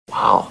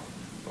Wow.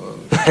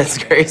 That's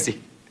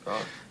crazy.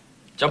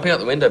 Jumping out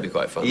the window would be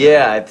quite fun.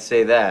 Yeah, I'd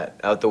say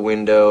that. Out the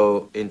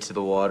window, into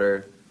the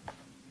water.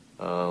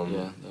 Yeah, that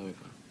would be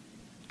fun.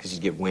 Because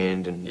you'd get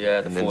wind and, Yeah,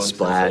 and then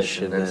splash.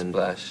 And then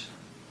splash.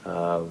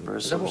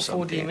 Is that what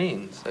 4D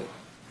means? Like,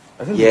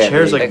 I think the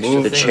chairs like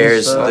move. The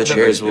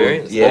chairs will,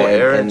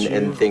 air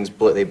and things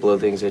they blow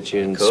things at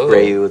you and Cool.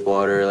 spray you with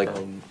water. Like,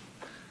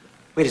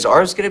 wait, is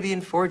ours gonna be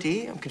in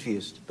 4D? I'm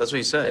confused. That's what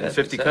he said. Yeah, In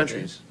 50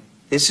 countries.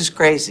 This is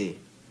crazy.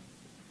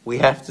 We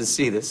have to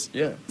see this.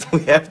 Yeah.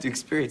 We have to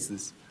experience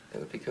this. it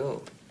would be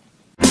cool.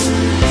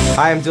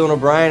 Hi, I'm Dylan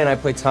O'Brien, and I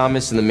play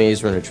Thomas in the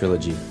Maze Runner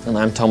trilogy. And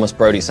I'm Thomas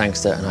Brody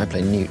Sangster, and I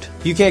play Newt.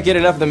 If you can't get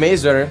enough of the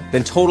Maze Runner,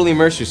 then totally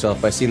immerse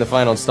yourself by seeing the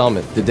final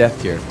installment, The Death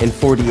Cure, in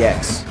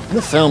 4DX.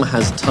 The film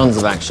has tons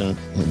of action.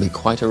 It'll be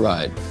quite a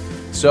ride.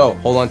 So,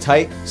 hold on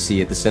tight. See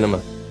you at the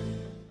cinema.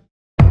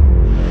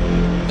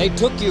 They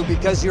took you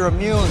because you're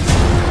immune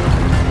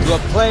to a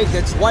plague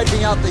that's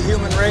wiping out the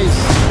human race.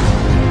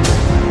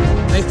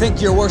 They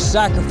think you're worth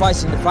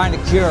sacrificing to find a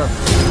cure.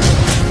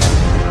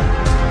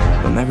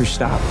 They'll never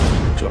stop,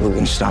 so we're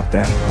gonna stop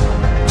them.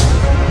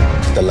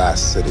 The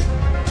last city.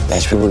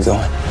 That's where we're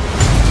going.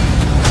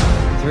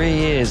 3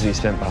 years we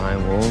spent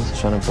behind walls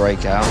trying to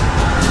break out.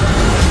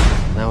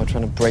 Now we're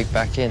trying to break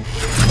back in.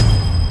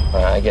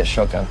 All right, I get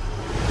shotgun.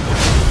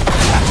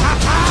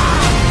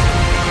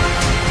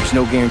 There's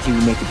no guarantee we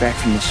make it back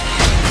from this.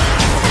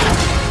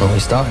 Well, we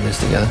started this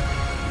together.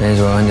 May as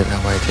well end it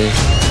that way too.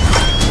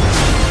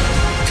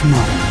 Come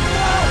on.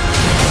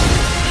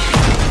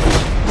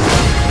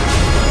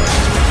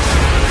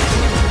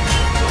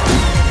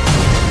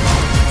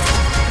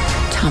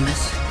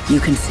 Thomas, you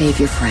can save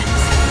your friends.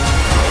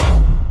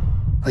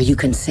 Or you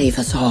can save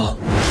us all.